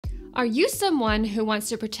Are you someone who wants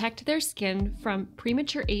to protect their skin from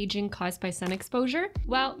premature aging caused by sun exposure?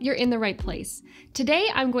 Well, you're in the right place. Today,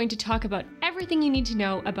 I'm going to talk about everything you need to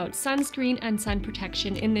know about sunscreen and sun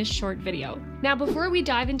protection in this short video. Now, before we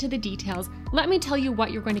dive into the details, let me tell you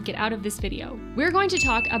what you're going to get out of this video. We're going to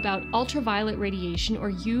talk about ultraviolet radiation or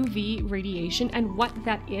UV radiation and what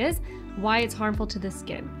that is, why it's harmful to the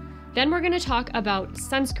skin. Then we're going to talk about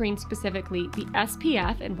sunscreen, specifically the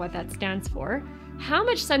SPF and what that stands for, how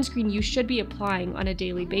much sunscreen you should be applying on a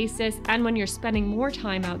daily basis and when you're spending more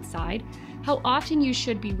time outside, how often you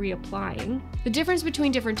should be reapplying, the difference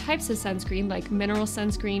between different types of sunscreen like mineral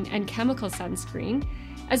sunscreen and chemical sunscreen,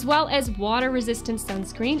 as well as water-resistant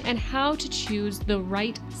sunscreen and how to choose the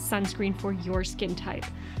right sunscreen for your skin type.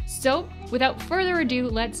 So, without further ado,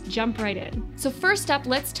 let's jump right in. So first up,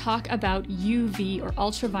 let's talk about UV or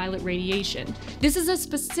ultraviolet radiation. This is a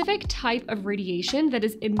specific type of radiation that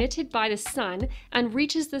is emitted by the sun and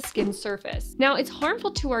reaches the skin surface. Now, it's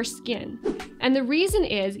harmful to our skin, and the reason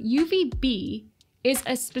is UVB is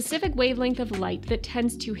a specific wavelength of light that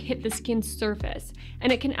tends to hit the skin's surface,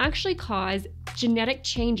 and it can actually cause genetic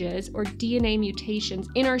changes or DNA mutations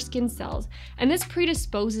in our skin cells, and this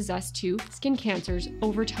predisposes us to skin cancers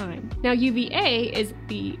over time. Now, UVA is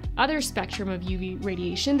the other spectrum of UV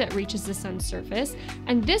radiation that reaches the sun's surface,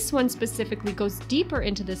 and this one specifically goes deeper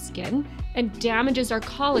into the skin and damages our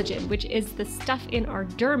collagen, which is the stuff in our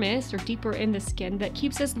dermis or deeper in the skin that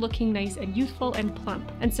keeps us looking nice and youthful and plump.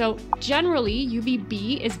 And so generally,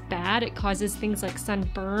 UVB is bad. It causes things like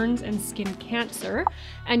sunburns and skin cancer,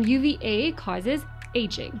 and UVA causes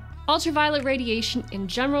aging. Ultraviolet radiation in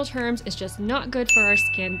general terms is just not good for our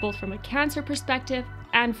skin, both from a cancer perspective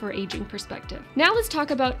and for aging perspective. Now let's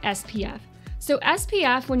talk about SPF. So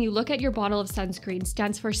SPF, when you look at your bottle of sunscreen,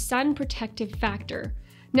 stands for sun protective factor.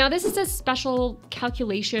 Now, this is a special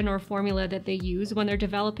calculation or formula that they use when they're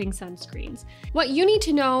developing sunscreens. What you need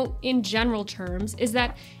to know in general terms is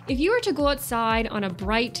that if you were to go outside on a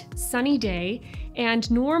bright, sunny day, and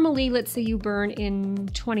normally, let's say you burn in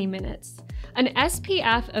 20 minutes, an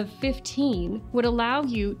SPF of 15 would allow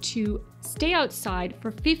you to stay outside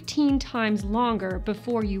for 15 times longer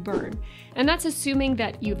before you burn. And that's assuming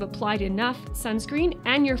that you've applied enough sunscreen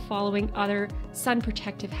and you're following other sun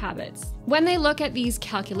protective habits. When they look at these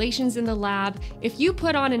calculations in the lab, if you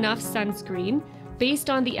put on enough sunscreen, based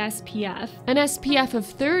on the SPF, an SPF of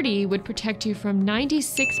 30 would protect you from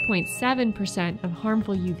 96.7% of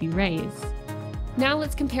harmful UV rays. Now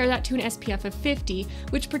let's compare that to an SPF of 50,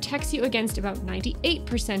 which protects you against about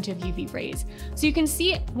 98% of UV rays. So you can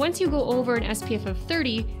see once you go over an SPF of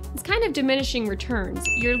 30, it's kind of diminishing returns.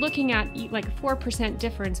 You're looking at like a 4%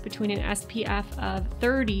 difference between an SPF of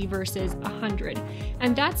 30 versus 100.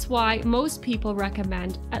 And that's why most people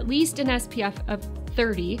recommend at least an SPF of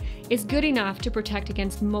 30 is good enough to protect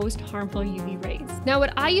against most harmful UV rays. Now,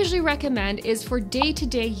 what I usually recommend is for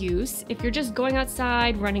day-to-day use, if you're just going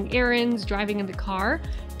outside, running errands, driving in the car,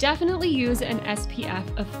 definitely use an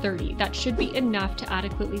SPF of 30. That should be enough to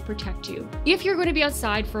adequately protect you. If you're going to be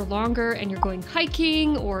outside for longer and you're going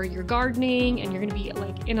hiking or you're gardening and you're going to be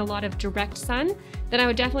like in a lot of direct sun, then I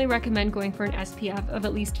would definitely recommend going for an SPF of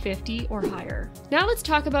at least 50 or higher. Now let's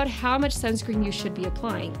talk about how much sunscreen you should be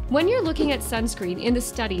applying. When you're looking at sunscreen in the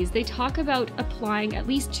studies, they talk about applying at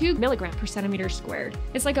least 2 milligrams per centimeter squared.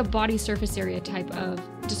 It's like a body surface area type of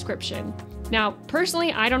description. Now,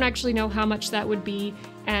 personally, I don't actually know how much that would be,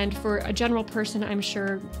 and for a general person, I'm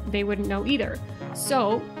sure they wouldn't know either.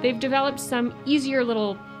 So they've developed some easier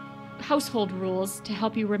little household rules to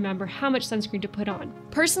help you remember how much sunscreen to put on.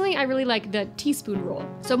 Personally, I really like the teaspoon rule.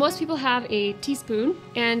 So most people have a teaspoon,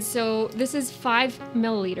 and so this is 5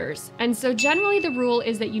 milliliters. And so generally the rule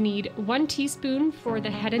is that you need 1 teaspoon for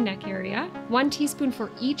the head and neck area, 1 teaspoon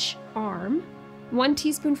for each arm, 1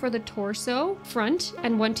 teaspoon for the torso front,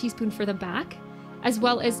 and 1 teaspoon for the back, as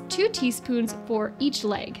well as 2 teaspoons for each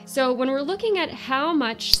leg. So when we're looking at how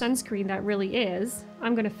much sunscreen that really is,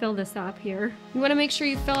 I'm gonna fill this up here. You wanna make sure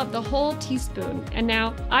you fill up the whole teaspoon. And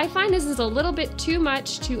now, I find this is a little bit too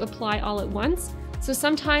much to apply all at once. So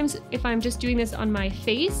sometimes if I'm just doing this on my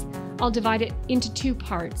face, I'll divide it into 2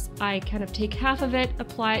 parts. I kind of take half of it,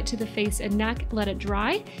 apply it to the face and neck, let it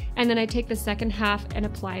dry, and then I take the second half and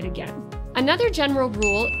apply it again. Another general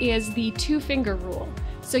rule is the 2-finger rule.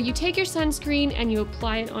 So you take your sunscreen and you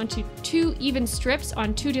apply it onto 2 even strips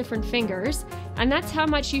on 2 different fingers, and that's how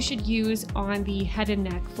much you should use on the head and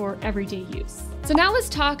neck for everyday use. So now let's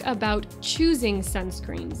talk about choosing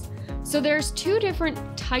sunscreens. So there's 2 different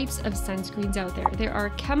types of sunscreens out there. There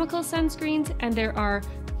are chemical sunscreens and there are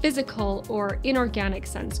physical or inorganic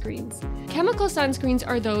sunscreens. Chemical sunscreens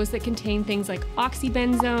are those that contain things like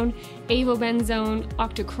oxybenzone, avobenzone,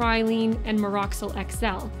 octocrylene, and Maroxyl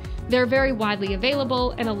XL. They're very widely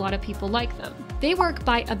available and a lot of people like them. They work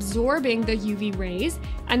by absorbing the UV rays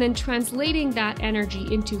and then translating that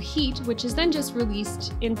energy into heat, which is then just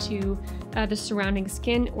released into the surrounding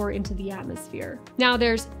skin or into the atmosphere. Now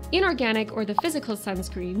there's inorganic or the physical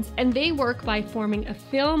sunscreens, and they work by forming a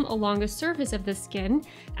film along the surface of the skin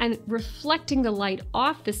and reflecting the light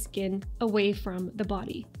off the skin away from the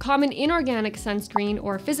body. Common inorganic sunscreen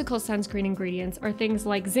or physical sunscreen ingredients are things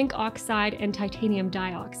like zinc oxide and titanium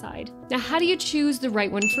dioxide. Now, how do you choose the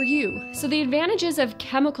right one for you? So the advantages of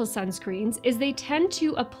chemical sunscreens is they tend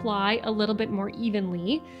to apply a little bit more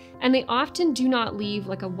evenly, and they often do not leave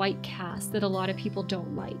like a white cast that a lot of people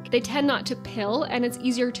don't like. They tend not to pill, and it's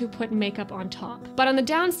easier to put makeup on top. But on the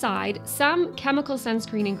downside, some chemical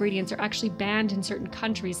sunscreen ingredients are actually banned in certain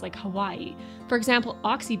countries like Hawaii. For example,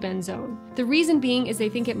 oxybenzone. The reason being is they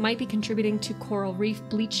think it might be contributing to coral reef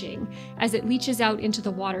bleaching as it leaches out into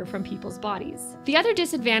the water from people's bodies. The other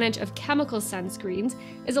disadvantage of chemical sunscreens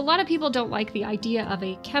is a lot of people don't like the idea of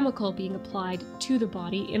a chemical being applied to the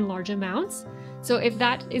body in large amounts. So if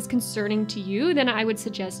that is concerning to you, then I would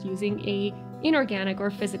suggest using a inorganic or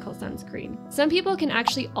physical sunscreen. Some people can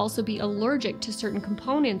actually also be allergic to certain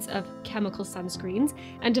components of chemical sunscreens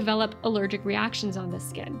and develop allergic reactions on the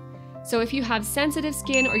skin. So if you have sensitive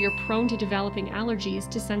skin or you're prone to developing allergies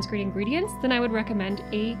to sunscreen ingredients, then I would recommend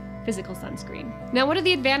a physical sunscreen. Now, what are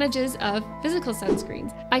the advantages of physical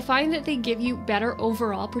sunscreens? I find that they give you better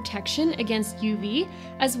overall protection against UV,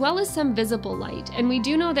 as well as some visible light. And we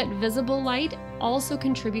do know that visible light also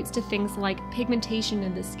contributes to things like pigmentation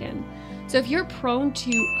in the skin. So if you're prone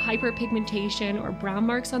to hyperpigmentation or brown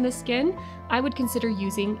marks on the skin, I would consider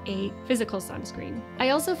using a physical sunscreen. I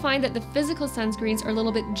also find that the physical sunscreens are a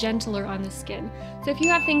little bit gentler on the skin. So if you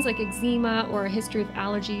have things like eczema or a history of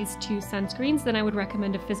allergies to sunscreens, then I would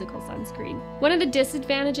recommend a physical sunscreen. One of the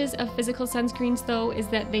disadvantages of physical sunscreens, though, is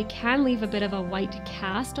that they can leave a bit of a white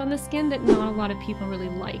cast on the skin that not a lot of people really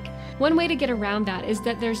like. One way to get around that is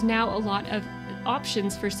that there's now a lot of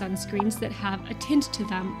options for sunscreens that have a tint to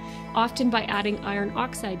them, often by adding iron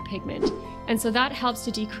oxide pigment. And so that helps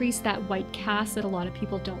to decrease that white cast that a lot of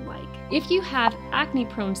people don't like. If you have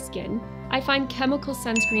acne-prone skin, I find chemical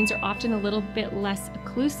sunscreens are often a little bit less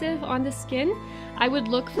occlusive on the skin. I would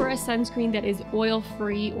look for a sunscreen that is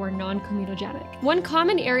oil-free or non-comedogenic. One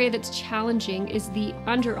common area that's challenging is the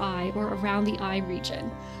under eye or around the eye region.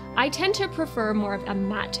 I tend to prefer more of a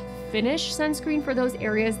matte finish sunscreen for those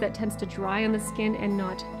areas that tends to dry on the skin and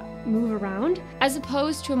not move around, as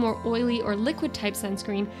opposed to a more oily or liquid type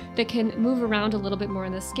sunscreen that can move around a little bit more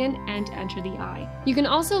in the skin and enter the eye. You can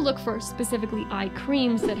also look for specifically eye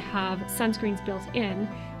creams that have sunscreens built in,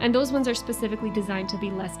 and those ones are specifically designed to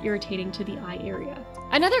be less irritating to the eye area.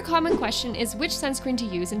 Another common question is which sunscreen to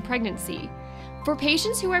use in pregnancy. For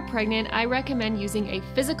patients who are pregnant, I recommend using a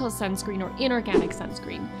physical sunscreen or inorganic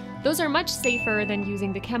sunscreen. Those are much safer than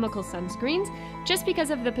using the chemical sunscreens, just because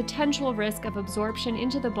of the potential risk of absorption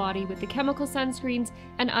into the body with the chemical sunscreens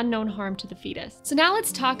and unknown harm to the fetus. So now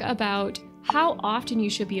let's talk about how often you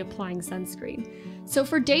should be applying sunscreen. So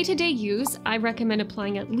for day-to-day use, I recommend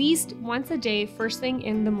applying at least once a day first thing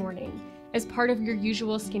in the morning as part of your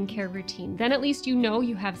usual skincare routine. Then at least you know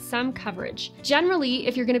you have some coverage. Generally,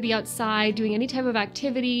 if you're gonna be outside doing any type of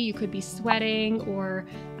activity, you could be sweating or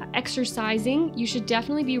exercising, you should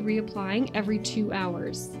definitely be reapplying every 2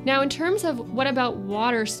 hours. Now, in terms of what about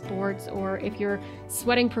water sports or if you're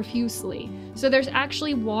sweating profusely? So there's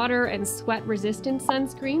actually water and sweat resistant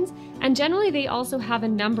sunscreens, and generally they also have a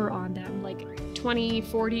number on them, like 20,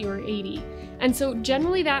 40, or 80. And so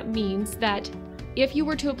generally that means that if you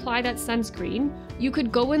were to apply that sunscreen, you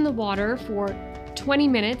could go in the water for 20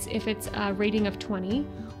 minutes if it's a rating of 20,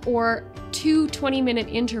 or 2 20-minute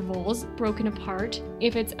intervals broken apart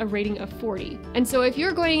if it's a rating of 40. And so if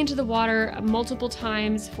you're going into the water multiple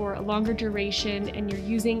times for a longer duration and you're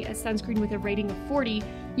using a sunscreen with a rating of 40,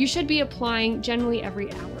 you should be applying generally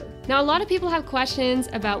every hour. Now, a lot of people have questions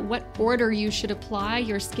about what order you should apply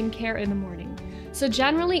your skincare in the morning. So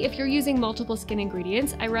generally, if you're using multiple skin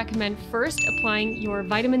ingredients, I recommend first applying your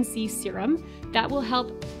vitamin C serum. That will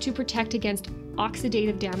help to protect against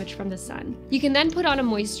oxidative damage from the sun. You can then put on a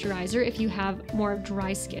moisturizer if you have more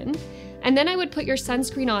dry skin. And then I would put your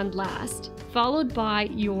sunscreen on last, followed by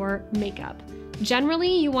your makeup.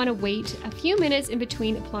 Generally, you want to wait a few minutes in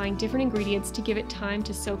between applying different ingredients to give it time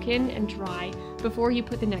to soak in and dry before you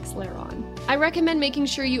put the next layer on. I recommend making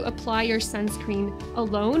sure you apply your sunscreen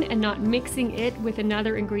alone and not mixing it with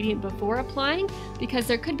another ingredient before applying, because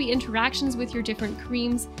there could be interactions with your different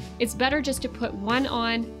creams. It's better just to put one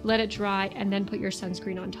on, let it dry, and then put your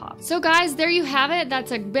sunscreen on top. So guys, there you have it.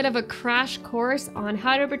 That's a bit of a crash course on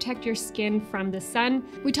how to protect your skin from the sun.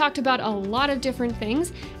 We talked about a lot of different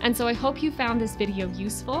things, and so I hope you found this video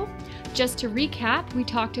useful. Just to recap, we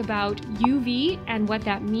talked about UV and what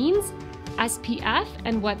that means, SPF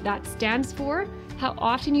and what that stands for, how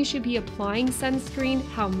often you should be applying sunscreen,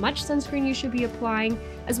 how much sunscreen you should be applying,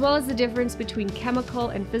 as well as the difference between chemical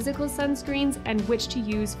and physical sunscreens and which to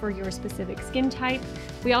use for your specific skin type.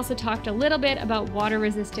 We also talked a little bit about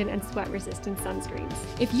water-resistant and sweat-resistant sunscreens.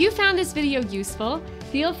 If you found this video useful,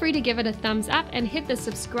 feel free to give it a thumbs up and hit the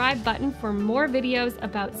subscribe button for more videos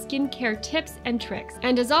about skincare tips and tricks.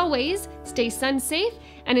 And as always, stay sun safe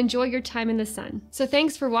and enjoy your time in the sun. So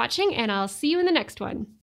thanks for watching, and I'll see you in the next one.